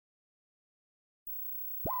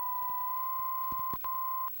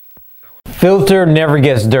Filter never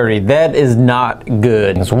gets dirty. That is not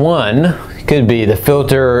good. One could be the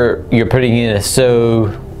filter you're putting in is so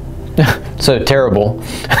terrible.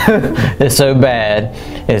 It's so bad,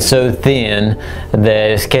 it's so thin that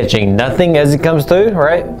it's catching nothing as it comes through,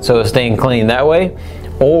 right? So it's staying clean that way,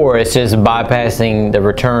 or it's just bypassing the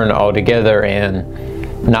return altogether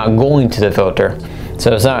and not going to the filter.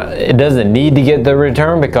 So it doesn't need to get the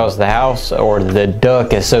return because the house or the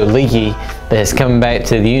duct is so leaky that it's coming back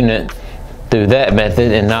to the unit through that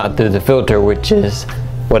method and not through the filter, which is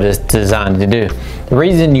what it's designed to do. The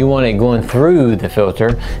reason you want it going through the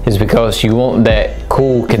filter is because you want that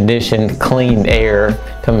cool, conditioned, clean air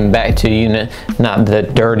coming back to the unit, not the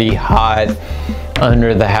dirty, hot,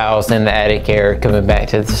 under the house and the attic air coming back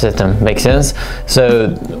to the system. Make sense? So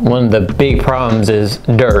one of the big problems is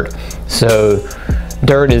dirt. So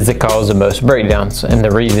dirt is the cause of most breakdowns, and the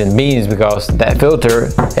reason being is because that filter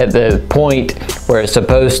at the point where it's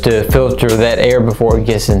supposed to filter that air before it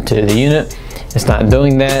gets into the unit, it's not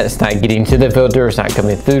doing that. It's not getting to the filter, it's not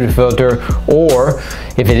coming through the filter, or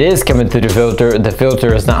if it is coming through the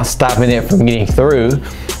filter is not stopping it from getting through,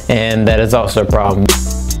 and that is also a problem.